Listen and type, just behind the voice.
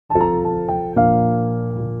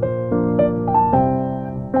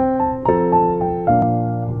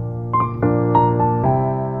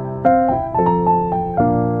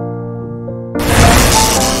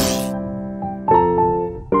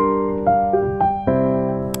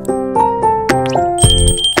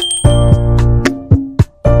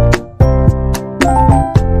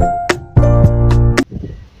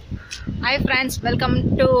Welcome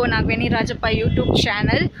to Nagaveni Rajappa YouTube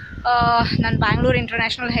channel. ನಾನು Bangalore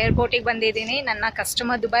international ಏರ್ಪೋರ್ಟಿಗೆ ಬಂದಿದ್ದೀನಿ. ನನ್ನ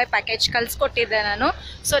ಕಸ್ಟಮರ್ ದುಬೈ ಪ್ಯಾಕೇಜ್ ಕಳಿಸ್ಕೊಟ್ಟಿದ್ದೆ ನಾನು.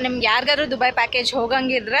 ಸೊ ನಿಮ್ಗೆ ಯಾರಿಗಾದ್ರೂ ದುಬೈ ಪ್ಯಾಕೇಜ್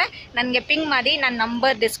ಹೋಗಂಗಿದ್ರೆ ನನಗೆ ಪಿಂಗ್ ಮಾಡಿ, ನನ್ನ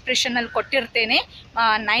ನಂಬರ್ ಡಿಸ್ಕ್ರಿಪ್ಷನಲ್ಲಿ ಕೊಟ್ಟಿರ್ತೀನಿ.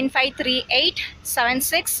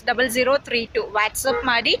 9538760032 ವಾಟ್ಸಪ್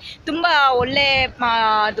ಮಾಡಿ. ತುಂಬ ಒಳ್ಳೆ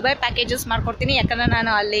ದುಬೈ ಪ್ಯಾಕೇಜಸ್ ಮಾಡ್ಕೊಡ್ತೀನಿ, ಯಾಕಂದರೆ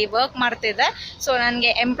ನಾನು ಅಲ್ಲಿ ವರ್ಕ್ ಮಾಡ್ತಿದ್ದೆ. ಸೊ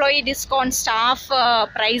ನನಗೆ ಎಂಪ್ಲಾಯಿ ಡಿಸ್ಕೌಂಟ್, ಸ್ಟಾಫ್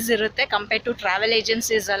ಪ್ರೈಸ್ ಇರುತ್ತೆ ಕಂಪೇರ್ ಟು ಟ್ರಾವೆಲ್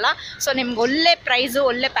ಏಜೆನ್ಸೀಸ್ ಎಲ್ಲ. ಸೊ ನಿಮ್ಗೆ ಒಳ್ಳೆ ಪ್ರೈಸು,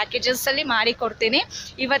 ಒಳ್ಳೆ ಪ್ಯಾಕೇಜಸ್ಸಲ್ಲಿ ಮಾಡಿ ಕೊಡ್ತೀನಿ.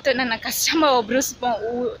 ಇವತ್ತು ನನ್ನ ಕಸ್ಟಮರ್ ಒಬ್ಬರು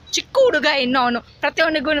ಚಿಕ್ಕ ಹುಡುಗ, ಇನ್ನೂ ಅವನು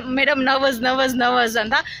ಪ್ರತಿಯೊಂದಿಗೂ ಮೇಡಮ್ ನರ್ವಸ್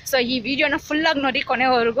ಅಂತ. ಸೊ ಈ ವಿಡಿಯೋನ ಫುಲ್ಲಾಗಿ ನೋಡಿ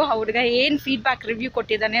ಕೊನೆವರೆಗೂ. ಆ ಹುಡುಗ ಏನು ಫೀಡ್ಬ್ಯಾಕ್ ರಿವ್ಯೂ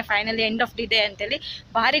ಕೊಟ್ಟಿದ್ದಾನೆ finally end of the day ಅಂತೇಳಿ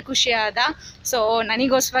ಭಾರಿ ಖುಷಿ ಆದ. ಸೊ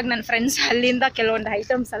ನನಗೋಸ್ಕರ ನನ್ನ ಫ್ರೆಂಡ್ಸ್ ಅಲ್ಲಿಂದ ಕೆಲವೊಂದು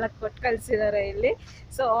ಐಟಮ್ಸ್ ಎಲ್ಲ ಕೊಟ್ಟು ಕಳಿಸಿದ್ದಾರೆ ಇಲ್ಲಿ.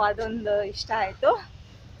 ಸೊ ಅದೊಂದು ಇಷ್ಟ ಆಯಿತು.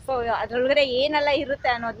 ಸೊ ಅದರೊಳಗಡೆ ಏನೆಲ್ಲ ಇರುತ್ತೆ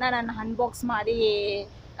ಅನ್ನೋದನ್ನ ನಾನು ಅನ್ಬಾಕ್ಸ್ ಮಾಡಿ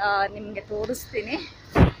ನಿಮಗೆ ತೋರಿಸ್ತೀನಿ.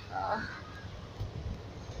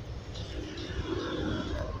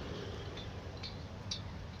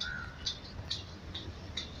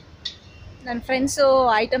 ನನ್ನ ಫ್ರೆಂಡ್ಸು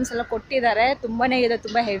ಐಟಮ್ಸ್ ಎಲ್ಲ ಕೊಟ್ಟಿದ್ದಾರೆ. ತುಂಬಾ ಇದೆ,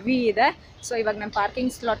 ತುಂಬ ಹೆವಿ ಇದೆ. ಸೊ ಇವಾಗ ನಾನು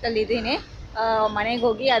ಪಾರ್ಕಿಂಗ್ ಸ್ಲಾಟಲ್ಲಿ ಇದ್ದೀನಿ. ಮನೆಗೆ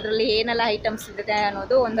ಹೋಗಿ ಅದರಲ್ಲಿ ಏನೆಲ್ಲ ಐಟಮ್ಸ್ ಇದೆ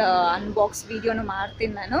ಅನ್ನೋದು ಒಂದು ಅನ್ಬಾಕ್ಸ್ ವಿಡಿಯೋನು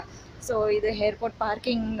ಮಾಡ್ತೀನಿ ನಾನು. ಸೊ ಇದು ಏರ್ಪೋರ್ಟ್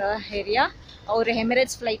ಪಾರ್ಕಿಂಗ್ ಏರಿಯಾ. ಅವರು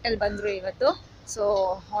ಎಮಿರೇಟ್ಸ್ ಫ್ಲೈಟಲ್ಲಿ ಬಂದರು ಇವತ್ತು. ಸೊ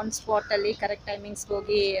ಆನ್ ಸ್ಪಾಟಲ್ಲಿ ಕರೆಕ್ಟ್ ಟೈಮಿಂಗ್ಸ್ಗೆ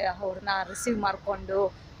ಹೋಗಿ ಅವ್ರನ್ನ ರಿಸೀವ್ ಮಾಡಿಕೊಂಡು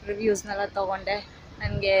ರಿವ್ಯೂಸ್ನೆಲ್ಲ ತೊಗೊಂಡೆ.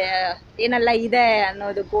 ನನಗೆ ಏನೆಲ್ಲ ಇದೆ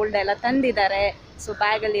ಅನ್ನೋದು ಗೋಲ್ಡ್ ಎಲ್ಲ ತಂದಿದ್ದಾರೆ. ಸೊ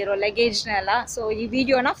ಬ್ಯಾಗಲ್ಲಿರೋ ಲಗೇಜ್ನೆಲ್ಲ. ಸೊ ಈ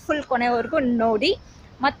ವಿಡಿಯೋನ ಫುಲ್ ಕೊನೆವರೆಗೂ ನೋಡಿ,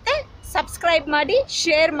 ಮತ್ತು ಸಬ್ಸ್ಕ್ರೈಬ್ ಮಾಡಿ,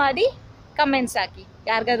 ಶೇರ್ ಮಾಡಿ, ಕಮೆಂಟ್ಸ್ ಹಾಕಿ.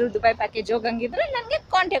 ಯಾರಿಗಾದ್ರೂ ದುಬೈ ಪ್ಯಾಕೇಜ್ ಹೋಗಂಗಿದ್ರೆ ನನಗೆ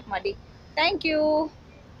ಕಾಂಟ್ಯಾಕ್ಟ್ ಮಾಡಿ. Thank you.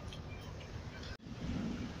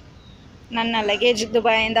 ನನ್ನ ಲಗೇಜ್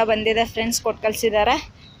ದುಬೈಯಿಂದ ಬಂದಿದೆ, ಫ್ರೆಂಡ್ಸ್ ಕೊಟ್ಟು ಕಳಿಸಿದ್ದಾರೆ.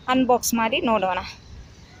 ಅನ್ಬಾಕ್ಸ್ ಮಾಡಿ ನೋಡೋಣ.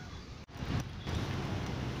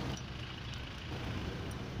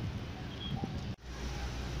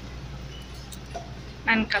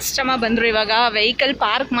 ನನ್ನ ಕಸ್ಟಮರ್ ಬಂದರು. ಇವಾಗ ವೆಹಿಕಲ್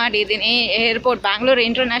ಪಾರ್ಕ್ ಮಾಡಿದ್ದೀನಿ ಏರ್ಪೋರ್ಟ್, ಬ್ಯಾಂಗ್ಳೂರ್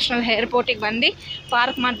ಇಂಟರ್ನ್ಯಾಷನಲ್ ಏರ್ಪೋರ್ಟಿಗೆ ಬಂದು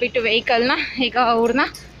ಪಾರ್ಕ್ ಮಾಡಿಬಿಟ್ಟು ವೆಹಿಕಲ್ನ ಈಗ ಅವ್ರನ್ನ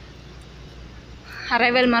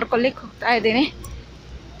ಅರೈವಲ್ ಮಾಡ್ಕೊಳ್ಳಿಕ್ಕೆ ಹೋಗ್ತಾ ಇದ್ದೀನಿ.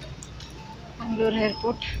 Bangalore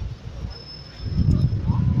airport.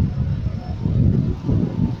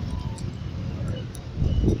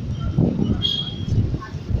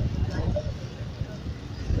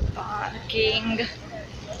 Parking,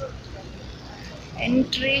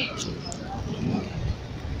 entry.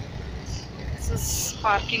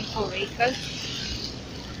 Parking for vehicle.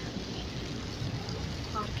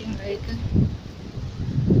 Parking vehicle.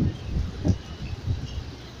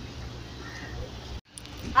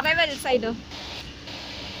 Arrival side.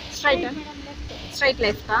 Straight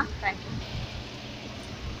left. Thank you.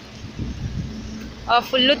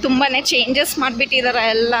 Full ತುಂಬಾ ಚೇಂಜಸ್ ಮಾಡಿಬಿಟ್ಟಿದ್ದಾರೆ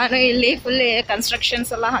ಎಲ್ಲನೂ. ಇಲ್ಲಿ ಫುಲ್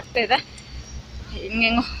ಕನ್ಸ್ಟ್ರಕ್ಷನ್ಸ್ ಎಲ್ಲ ಆಗ್ತಾಯಿದೆ.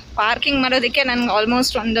 ಹಿಂಗೆ ಪಾರ್ಕಿಂಗ್ ಮಾಡೋದಕ್ಕೆ ನನಗೆ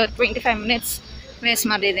ಆಲ್ಮೋಸ್ಟ್ ಒಂದು 25 ಮಿನಿಟ್ಸ್ ವೇಸ್ಟ್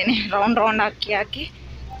ಮಾಡಿದ್ದೀನಿ. ರೌಂಡ್ ಹಾಕಿ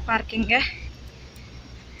ಪಾರ್ಕಿಂಗ್ಗೆ.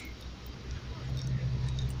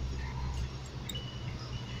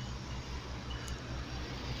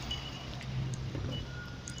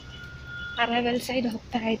 ಅರೈವಲ್ ಸೈಡ್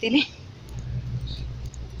ಹೋಗ್ತಾ ಇದ್ದೀನಿ.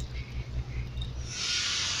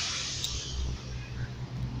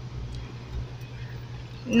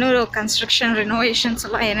 ಇನ್ನೂ ಕನ್ಸ್ಟ್ರಕ್ಷನ್, ರಿನೋವೇಷನ್ಸ್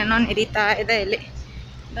ಎಲ್ಲ ಏನೇನೋ ನಡೀತಾ ಇದೆ ಇಲ್ಲಿ.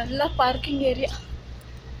 ಎಲ್ಲ ಪಾರ್ಕಿಂಗ್ ಏರಿಯಾ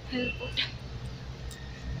ಏರ್ಪೋರ್ಟ್.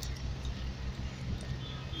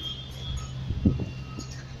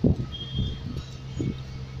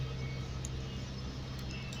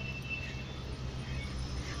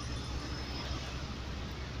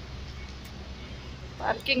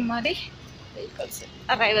 ಪಾರ್ಕಿಂಗ್ ಮಾಡಿ ವೆಹಿಕಲ್ಸ್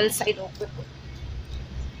ಅರೈವಲ್ ಸೈಡ್ ಹೋಗ್ಬೇಕು.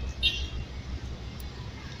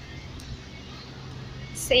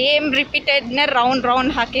 ಸೇಮ್ ರಿಪೀಟೆಡ್ನೇ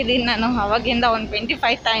ರೌಂಡ್ ಹಾಕಿದ್ದೀನಿ ನಾನು. ಅವಾಗಿಂದ ಒಂದು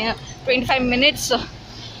 25 ಮಿನಿಟ್ಸ್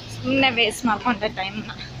ಸುಮ್ಮನೆ ವೇಸ್ಟ್ ಮಾಡ್ಕೊಂಡೆ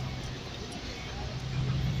ಟೈಮ್ನ.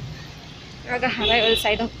 ಇವಾಗ ಅರೈವಲ್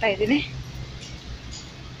ಸೈಡ್ ಹೋಗ್ತಾ ಇದ್ದೀನಿ.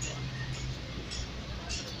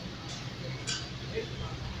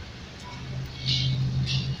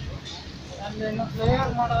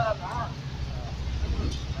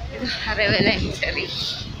 Arrival entry.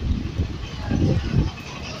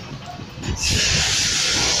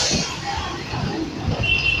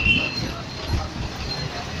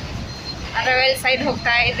 ಅರೈವಲ್ ಸೈಡ್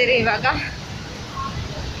ಹೋಗ್ತಾ ಇದ್ದೀರಿ ಇವಾಗ.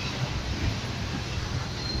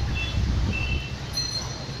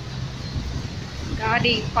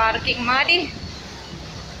 ಗಾಡಿ ಪಾರ್ಕಿಂಗ್ ಮಾಡಿ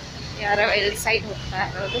ಅರೈವಲ್ ಸೈಡ್ ಹೋಗ್ತಾ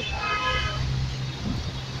ಇರೋದು.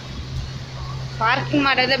 ಪಾರ್ಕಿಂಗ್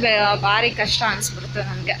ಮಾಡೋದೇ ಭಾರಿ ಕಷ್ಟ ಅನಿಸ್ಬಿಡ್ತು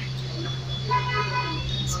ನನಗೆ.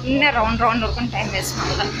 ಸುಮ್ಮನೆ ರೌಂಡ್ ನೋಡ್ಕೊಂಡು ಟೈಮ್ ವೇಸ್ಟ್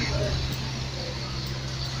ಮಾಡಲ್ಲ.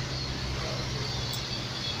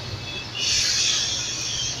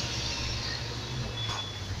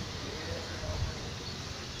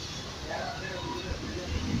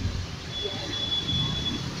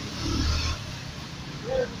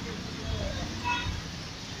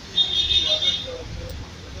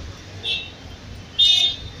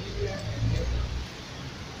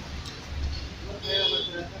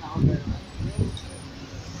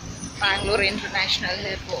 Bangalore international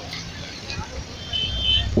airport.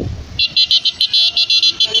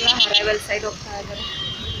 ಎಲ್ಲ ಅರೈವಲ್ ಸೈಡ್ ಹೋಗ್ತಾ ಇದ್ದಾರೆ.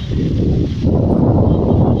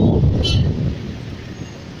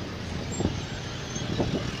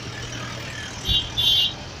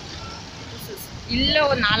 ಇಲ್ಲೇ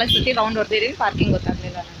ಒಂದು 4 ಸತಿ ರೌಂಡ್ ಹೊಡೆದಿದ್ದೀವಿ, ಪಾರ್ಕಿಂಗ್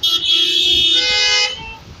ಗೊತ್ತಾಗಲಿಲ್ಲ ನನಗೆ.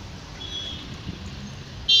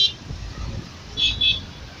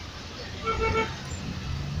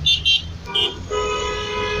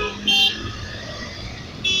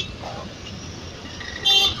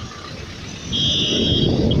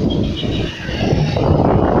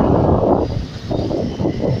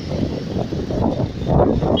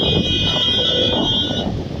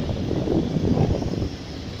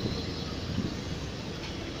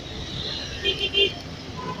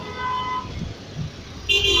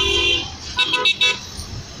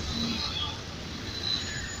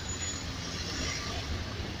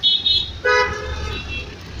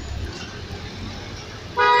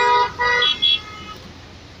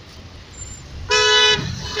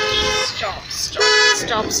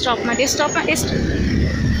 ಸ್ಟಾಪ್ ಮಾಡಿ.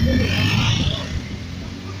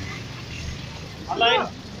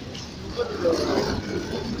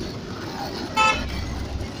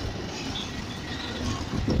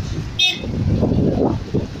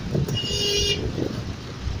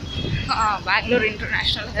 Bangalore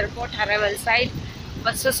international airport arrival side.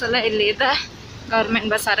 Buses ಎಲ್ಲ ಇಲ್ಲಿ ಇದೆ. ಗೌರ್ಮೆಂಟ್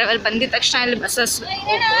ಬಸ್ ಅರೈವಲ್ ಬಂದಿದ ತಕ್ಷಣ ಇಲ್ಲಿ ಬಸ್ಸಸ್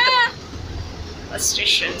ಹೋಗ್ಬೋದು. ಬಸ್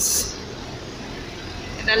ಸ್ಟೇಷನ್ಸ್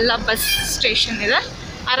ಇದೆಲ್ಲ ಬಸ್ ಸ್ಟೇಷನ್ ಇದೆ.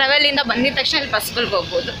 ಅರೈವಲಿಂದ ಬಂದಿದ ತಕ್ಷಣ ಇಲ್ಲಿ ಬಸ್ಗಳಿಗೆ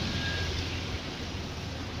ಹೋಗ್ಬೋದು.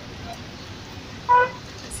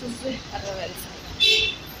 ಅರೈವಲ್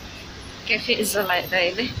ಕೆಫೀಸ್ ಎಲ್ಲ ಇದೆ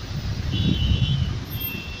ಇಲ್ಲಿ.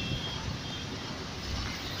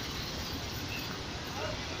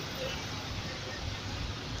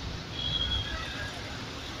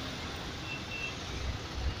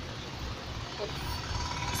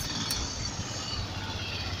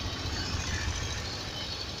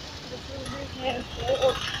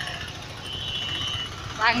 Airport.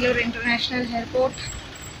 Bangalore International Airport.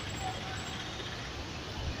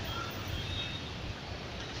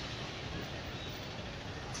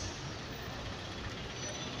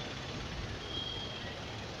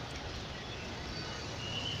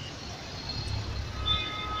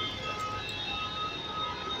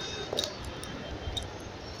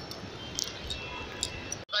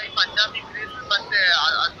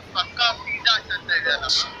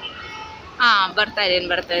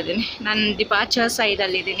 ಬರ್ತಾ ಇದ್ದೀನಿ. ನಾನು ಡಿಪಾರ್ಚರ್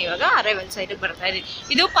ಸೈಡಲ್ಲಿ ಇದ್ದೀನಿ ಇವಾಗ. ಅರೈವಲ್ ಸೈಡಿಗೆ ಬರ್ತಾ ಇದ್ದೀನಿ.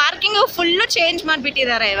 ಇದು ಪಾರ್ಕಿಂಗು ಫುಲ್ಲು ಚೇಂಜ್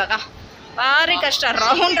ಮಾಡಿಬಿಟ್ಟಿದ್ದಾರೆ ಇವಾಗ. ಭಾರಿ ಕಷ್ಟ.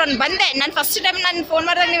 ರೌಂಡ್ ಬಂದೆ ನಾನು ಫಸ್ಟ್ ಟೈಮ್. ನಾನು ಫೋನ್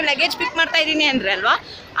ಮಾಡಿದಾಗ ನೀವು ಲಗೇಜ್ ಪಿಕ್ ಮಾಡ್ತಾ ಇದ್ದೀನಿ ಅಂದರೆ ಅಲ್ವಾ,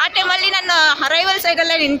 ಆ ಟೈಮಲ್ಲಿ ನಾನು ಅರೈವಲ್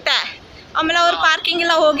ಸೈಡಲ್ಲೇ ನಿಂತೆ. ಆಮೇಲೆ ಅವ್ರು ಪಾರ್ಕಿಂಗ್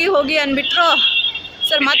ಎಲ್ಲ ಹೋಗಿ ಅಂದ್ಬಿಟ್ರು.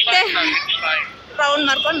 ಸರ್ ಮತ್ತೆ ರೌಂಡ್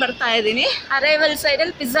ಮಾಡ್ಕೊಂಡು ಬರ್ತಾ ಇದ್ದೀನಿ. ಅರೈವಲ್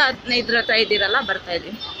ಸೈಡಲ್ಲಿ ಪಿಜ್ಜಾ ಇದ್ರ ಹತ್ರ ಇದ್ದೀರಲ್ಲ, ಬರ್ತಾ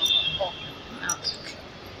ಇದ್ದೀನಿ.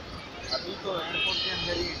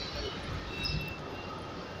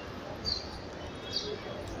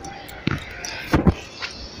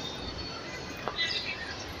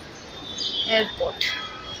 ಏರ್ಪೋರ್ಟ್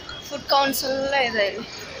ಫುಡ್ ಕೌಂಟ್ಸ್ ಎಲ್ಲ ಇದೆ ಇಲ್ಲಿ.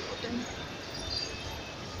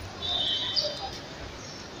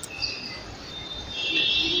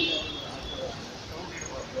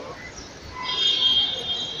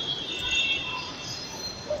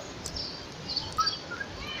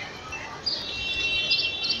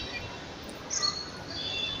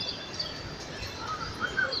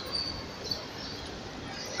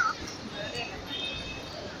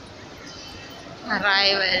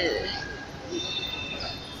 Arrival.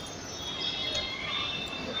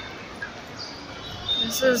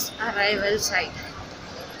 This is arrival side.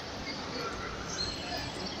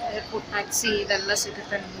 Airport taxi ಇದೆಲ್ಲ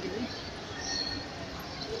ಸಿಗುತ್ತೆ ನಿಮಗೆ.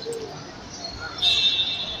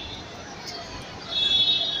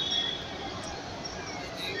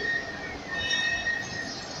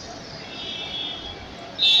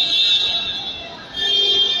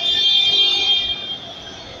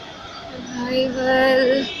 Arrival.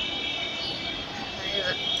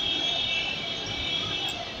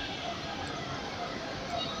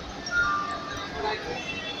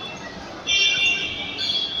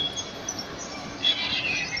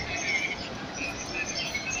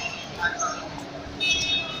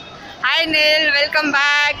 Hi Neil, welcome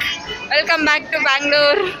back to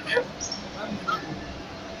Bangalore.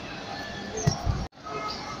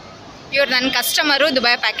 ಇವ್ರು ನನ್ನ ಕಸ್ಟಮರು.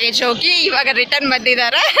 ದುಬೈ ಪ್ಯಾಕೇಜ್ ಹೋಗಿ ಇವಾಗ ರಿಟರ್ನ್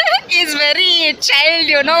ಬಂದಿದ್ದಾರೆ. Is very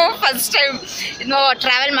child first time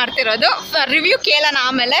travel ಮಾಡ್ತಿರೋದು. ರಿವ್ಯೂ ಕೇಳೋಣ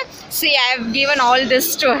ಆಮೇಲೆ. C I have given all this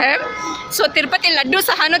to him. So Tirupati laddu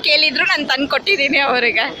ಸಹನೂ ಕೇಳಿದ್ರು, ನಾನು ತಂದು ಕೊಟ್ಟಿದ್ದೀನಿ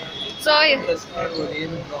ಅವರಿಗೆ. ಸೊ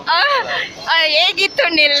ಹೇಗಿತ್ತು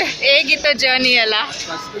ನಿಲ್, ಹೇಗಿತ್ತು ಜರ್ನಿ ಎಲ್ಲ?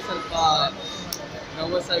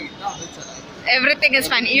 Everything is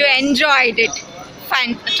fine, you enjoyed it?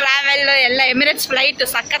 Fine. Travel ಎಲ್ಲ ಎಮಿರೇಟ್ಸ್ ಫ್ಲೈಟ್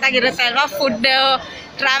ಸಖತ್ತಾಗಿರುತ್ತೆ ಅಲ್ವಾ? Food,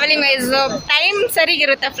 travelling wise time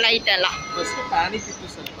ಸರಿಗಿರುತ್ತೆ flight ಎಲ್ಲ? ಪ್ಯಾನಿಕ್ ಇತ್ತು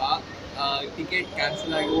ಸ್ವಲ್ಪ, ಟಿಕೆಟ್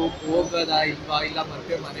ಕ್ಯಾನ್ಸಲ್ ಆಗಿ ಹೋಗೋದಾ ಇಲ್ವಾ, ಇಲ್ಲ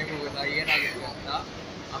ಮತ್ತೆ ಮನೆಗೆ ಹೋಗೋದಾ ಏನಾಗುತ್ತೆ ಅಂತ.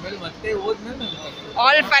 ಆಮೇಲೆ ಮತ್ತೆ ಹೋದ್ಮೇಲೆ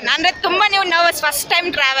ಆಲ್ ಫನ್. ಅಂದರೆ ತುಂಬ ನೀವು ನರ್ವಸ್, ಫಸ್ಟ್ ಟೈಮ್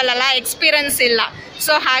ಟ್ರಾವೆಲ್ ಅಲ್ಲ, ಎಕ್ಸ್ಪೀರಿಯನ್ಸ್ ಇಲ್ಲ.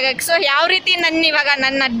 ಸೊ ಹಾಗಾಗಿ ಸೊ ಯಾವ ರೀತಿ ಇವಾಗ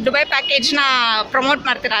ನನ್ನ ದುಬೈ ಪ್ಯಾಕೇಜ್ನ ಪ್ರಮೋಟ್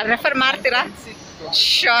ಮಾಡ್ತೀರಾ, ರೆಫರ್ ಮಾಡ್ತೀರಾ?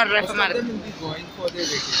 ಶ್ಯೂರ್, ರೆಫರ್ ಮಾಡ್ತೀನಿ.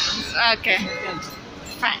 Okay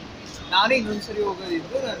fine. ನಾನೇ ಇನ್ನೊಂದ್ಸರಿ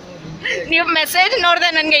ಹೋಗೋದಿದ್ದು ನೀವು ಮೆಸೇಜ್ ನೋಡಿದೆ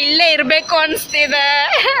ನನಗೆ ಇಲ್ಲೇ ಇರಬೇಕು ಅನಿಸ್ತಿದೆ.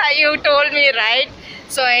 You told me right.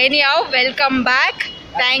 So any how, welcome back.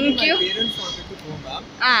 Thank you.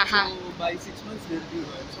 ಹಾಂ ಹಾಂ.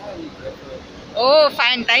 ಓ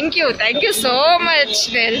fine, thank you so much.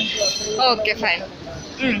 Well, okay fine.